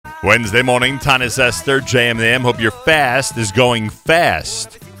Wednesday morning, Tanis Esther, JM the AM. Hope your fast is going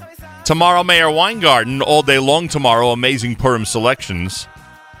fast. Tomorrow, Mayor Weingarten, all day long tomorrow, amazing Purim selections.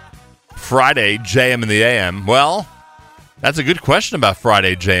 Friday, JM in the AM. Well, that's a good question about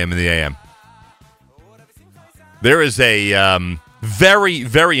Friday, JM in the AM. There is a very,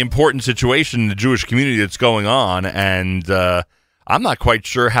 very important situation in the Jewish community that's going on, and I'm not quite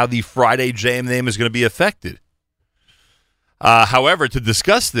sure how the Friday JM in the AM is going to be affected. However, to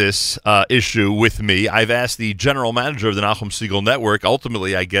discuss this issue with me, I've asked the general manager of the Nachum Segal Network,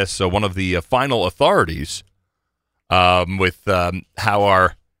 ultimately, I guess, one of the final authorities with how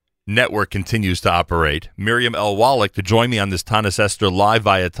our network continues to operate, Miriam L. Wallach, to join me on this Tanis Esther live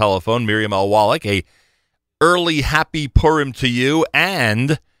via telephone. Miriam L. Wallach, a early happy Purim to you,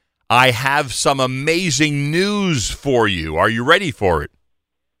 and I have some amazing news for you. Are you ready for it?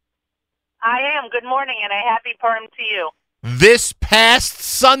 I am. Good morning, and a happy Purim to you. This past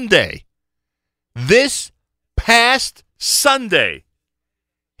Sunday,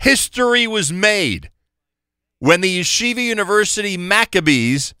 history was made when the Yeshiva University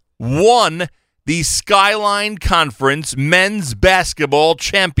Maccabees won the Skyline Conference Men's Basketball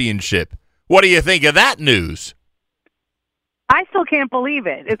Championship. What do you think of that news? I still can't believe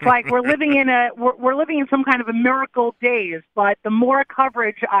it. It's like we're living in some kind of a miracle days, but the more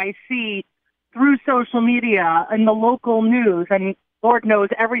coverage I see through social media and the local news, and Lord knows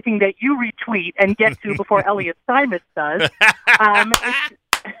everything that you retweet and get to before Elliot Steinmetz does. I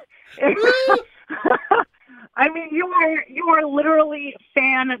mean, you are literally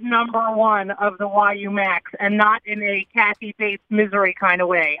fan number one of the YU Max, and not in a Kathy Bates misery kind of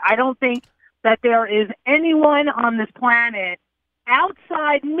way. I don't think that there is anyone on this planet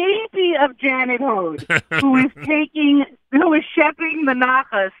outside maybe of Janet Hode who is shephing the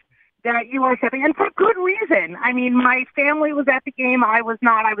Nachas that you are shipping, and for good reason. I mean, my family was at the game. I was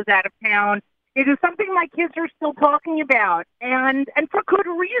not. I was out of town. It is something my kids are still talking about, and for good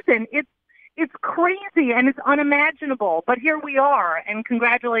reason. It's crazy, and it's unimaginable, but here we are, and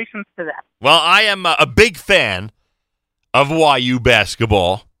congratulations to them. Well, I am a big fan of YU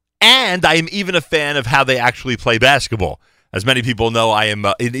basketball, and I am even a fan of how they actually play basketball. As many people know, I am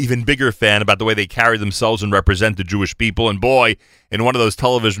an even bigger fan about the way they carry themselves and represent the Jewish people. And boy, in one of those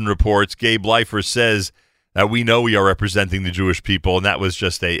television reports, Gabe Leifer says that we know we are representing the Jewish people, and that was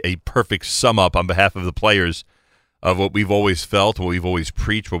just a perfect sum up on behalf of the players of what we've always felt, what we've always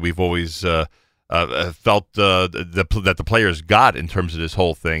preached, what we've always felt that the players got in terms of this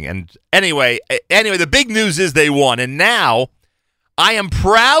whole thing. And anyway, the big news is they won, and now I am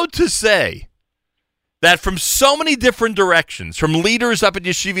proud to say that from so many different directions, from leaders up at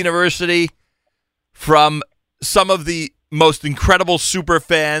Yeshiva University, from some of the most incredible super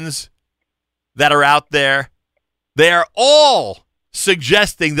fans that are out there, they are all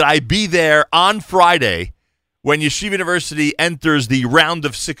suggesting that I be there on Friday when Yeshiva University enters the round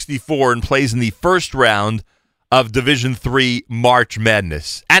of 64 and plays in the first round of Division III March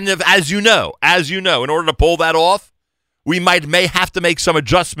Madness. And as you know, in order to pull that off, we may have to make some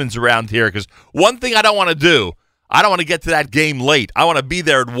adjustments around here, because one thing I don't want to do, I don't want to get to that game late. I want to be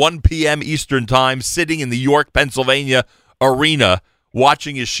there at 1 p.m. Eastern Time, sitting in the York, Pennsylvania arena,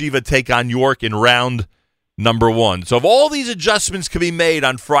 watching Yeshiva take on York in round number 1. So if all these adjustments can be made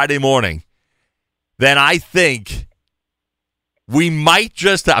on Friday morning, then I think we might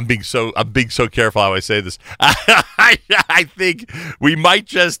just, I'm being so careful how I say this. I think we might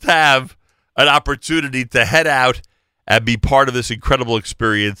just have an opportunity to head out and be part of this incredible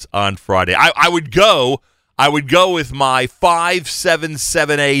experience on Friday. I would go with my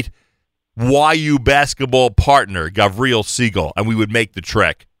 5778 YU basketball partner, Gavriel Segal, and we would make the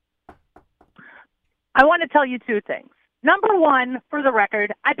trek. I want to tell you two things. Number one, for the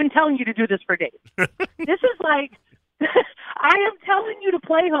record, I've been telling you to do this for days. This is like, I am telling you to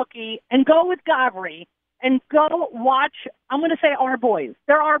play hooky and go with Gavri and go watch, I'm going to say our boys.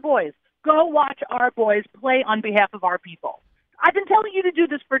 They're our boys. Go watch our boys play on behalf of our people. I've been telling you to do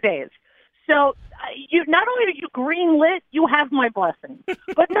this for days. So you not only are you green-lit, you have my blessing.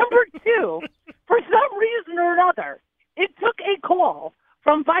 But number two, for some reason or another, it took a call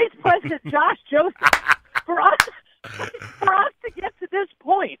from Vice President Josh Joseph for us to get to this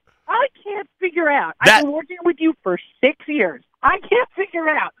point. I can't figure out. I've been working with you for 6 years. I can't figure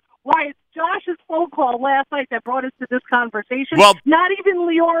out why it's Josh's phone call last night that brought us to this conversation. Well, not even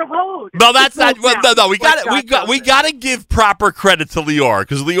Lior Hode. No, that's not. Well, no. We got to give proper credit to Lior,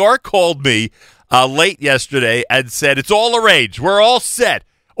 because Lior called me late yesterday and said it's all arranged. We're all set.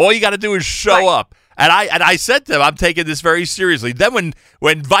 All you got to do is show up. And I said to him, I'm taking this very seriously. Then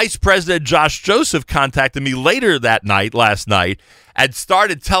when Vice President Josh Joseph contacted me later last night, and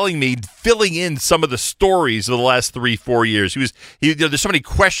started telling me, filling in some of the stories of the last 3-4 years. There's so many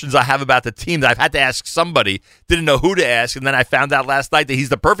questions I have about the team that I've had to ask somebody, didn't know who to ask, and then I found out last night that he's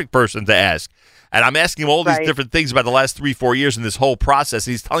the perfect person to ask. And I'm asking him all these different things about the last 3-4 years in this whole process.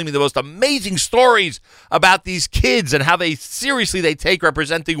 And he's telling me the most amazing stories about these kids and how seriously they take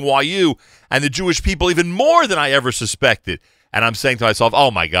representing YU and the Jewish people even more than I ever suspected. And I'm saying to myself,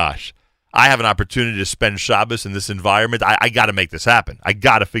 oh my gosh, I have an opportunity to spend Shabbos in this environment. I got to make this happen. I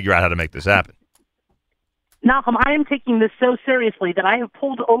got to figure out how to make this happen. Malcolm, I am taking this so seriously that I have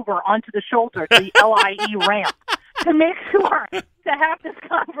pulled over onto the shoulder to the LIE ramp to make sure to have this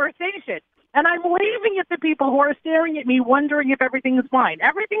conversation. And I'm waving at the people who are staring at me, wondering if everything is fine.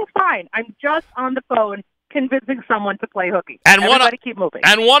 Everything's fine. I'm just on the phone convincing someone to play hooky. And everybody keep moving.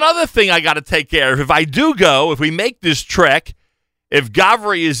 And one other thing I got to take care of. If I do go, if we make this trek, if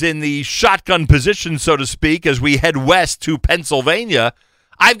Gavri is in the shotgun position, so to speak, as we head west to Pennsylvania,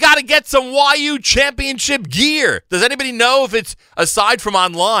 I've got to get some YU championship gear. Does anybody know if it's, aside from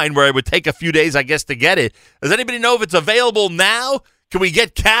online, where it would take a few days, I guess, to get it, does anybody know if it's available now? Can we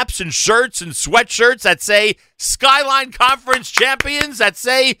get caps and shirts and sweatshirts that say Skyline Conference champions, that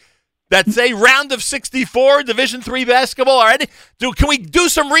say round of 64 Division III basketball? Can we do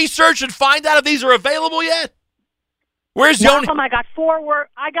some research and find out if these are available yet? Where's Yoni? Malcolm, I got 4 words.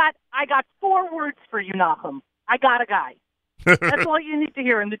 I got 4 words for you, Malcolm. I got a guy. That's all you need to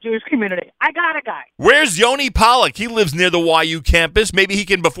hear in the Jewish community. I got a guy. Where's Yoni Pollack? He lives near the YU campus. Maybe he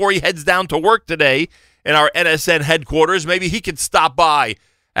can, before he heads down to work today in our NSN headquarters, maybe he can stop by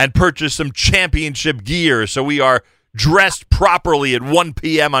and purchase some championship gear so we are dressed properly at 1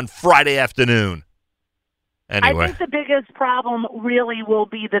 p.m. on Friday afternoon. Anyway. I think the biggest problem really will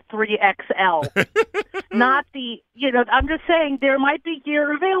be the 3XL. Not the, I'm just saying there might be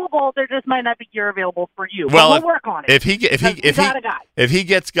gear available. There just might not be gear available for you. Well, we'll work on it. If he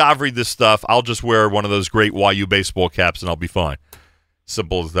gets Gavri this stuff, I'll just wear one of those great YU baseball caps and I'll be fine.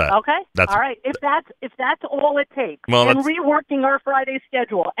 Simple as that. Okay. All right. If that's all it takes, and reworking our Friday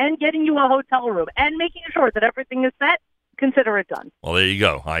schedule and getting you a hotel room and making sure that everything is set, consider it done. Well, there you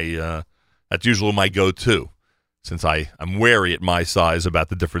go. That's usually my go-to. Since I'm wary at my size about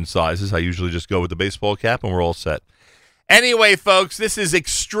the different sizes, I usually just go with the baseball cap and we're all set. Anyway, folks, this is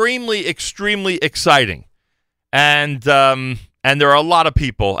extremely, extremely exciting. And there are a lot of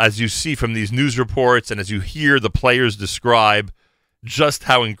people, as you see from these news reports and as you hear the players describe just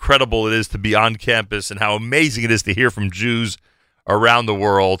how incredible it is to be on campus and how amazing it is to hear from Jews around the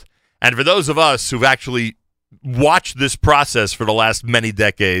world. And for those of us who've actually watched this process for the last many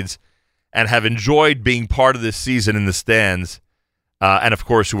decades and have enjoyed being part of this season in the stands, and, of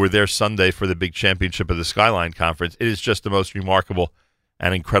course, who were there Sunday for the big championship of the Skyline Conference, it is just the most remarkable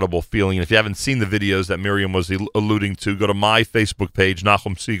and incredible feeling. And if you haven't seen the videos that Miriam was alluding to, go to my Facebook page,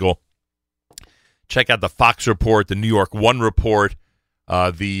 Nachum Siegel. Check out the Fox report, the New York One report,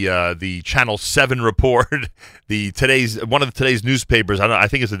 the Channel 7 report, one of today's newspapers, I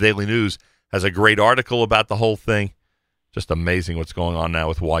think it's the Daily News, has a great article about the whole thing. Just amazing what's going on now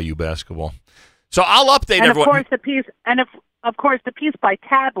with YU basketball. So I'll update everyone. Of course, the piece by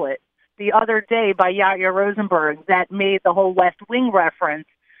Tablet the other day by Yair Rosenberg that made the whole West Wing reference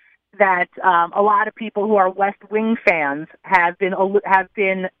that a lot of people who are West Wing fans have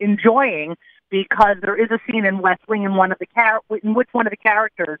been enjoying, because there is a scene in West Wing in which one of the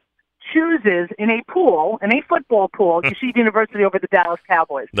characters chooses in a football pool, Yeshiva University over the Dallas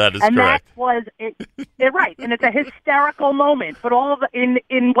Cowboys. That is correct. That was right, and it's a hysterical moment. But all of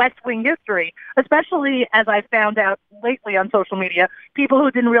in West Wing history, especially as I found out lately on social media, people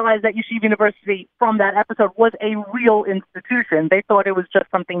who didn't realize that Yeshiva University from that episode was a real institution. They thought it was just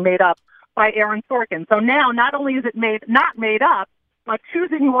something made up by Aaron Sorkin. So now, not only is it not made up, but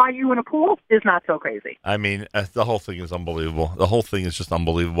choosing YU in a pool is not so crazy. I mean, the whole thing is unbelievable. The whole thing is just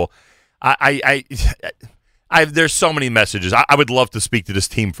unbelievable. There's so many messages. I would love to speak to this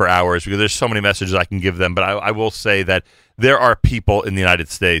team for hours because there's so many messages I can give them. But I will say that there are people in the United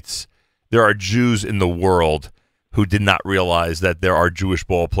States, there are Jews in the world who did not realize that there are Jewish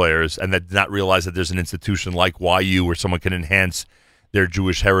ball players and that did not realize that there's an institution like YU where someone can enhance their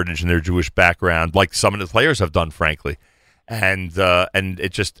Jewish heritage and their Jewish background, like some of the players have done, frankly. And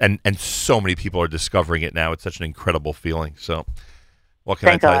it just and so many people are discovering it now. It's such an incredible feeling. So what can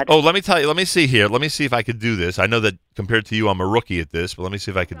Thank I tell God. you? Oh, let me tell you. Let me see here. Let me see if I could do this. I know that compared to you, I'm a rookie at this, but let me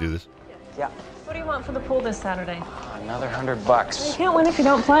see if I could do this. Yeah. What do you want for the pool this Saturday? Another $100. You can't win if you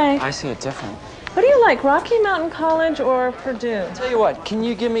don't play. I see it different. What do you like, Rocky Mountain College or Purdue? Tell you what, can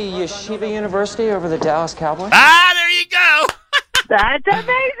you give me Yeshiva University over the Dallas Cowboys? Ah, there you go. That's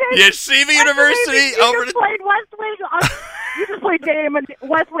amazing. Yeshiva University over the. Played West Wing. You just played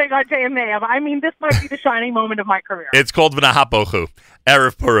West Wing on JMA. I mean, this might be the shining moment of my career. It's called V'nahapochu,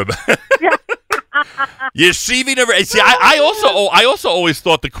 Erev Purim. Yeah. Yeshiva University. See, I also always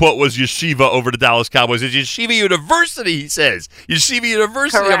thought the quote was Yeshiva over the Dallas Cowboys. It's Yeshiva University, he says. Yeshiva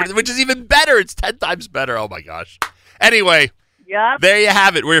University, which is even better. It's 10 times better. Oh, my gosh. Anyway, There you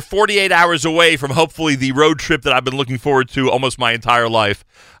have it. We're 48 hours away from hopefully the road trip that I've been looking forward to almost my entire life.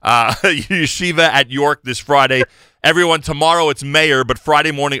 Yeshiva at York this Friday. Everyone, tomorrow it's Mayor, but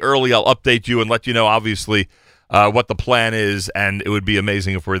Friday morning early I'll update you and let you know, obviously, what the plan is, and it would be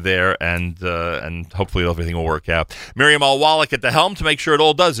amazing if we're there, and hopefully everything will work out. Miriam Al-Wallach at the helm to make sure it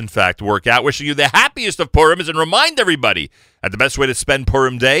all does, in fact, work out. Wishing you the happiest of Purims, and remind everybody that the best way to spend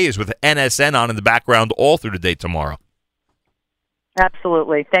Purim Day is with NSN on in the background all through the day tomorrow.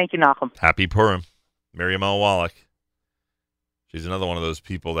 Absolutely. Thank you, Nachum. Happy Purim. Miriam Al-Wallach. She's another one of those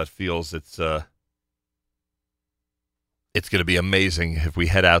people that feels it's going to be amazing if we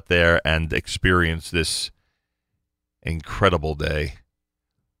head out there and experience this incredible day.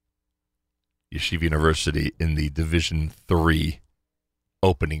 Yeshiva University in the Division III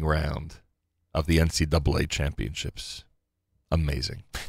opening round of the NCAA championships. Amazing.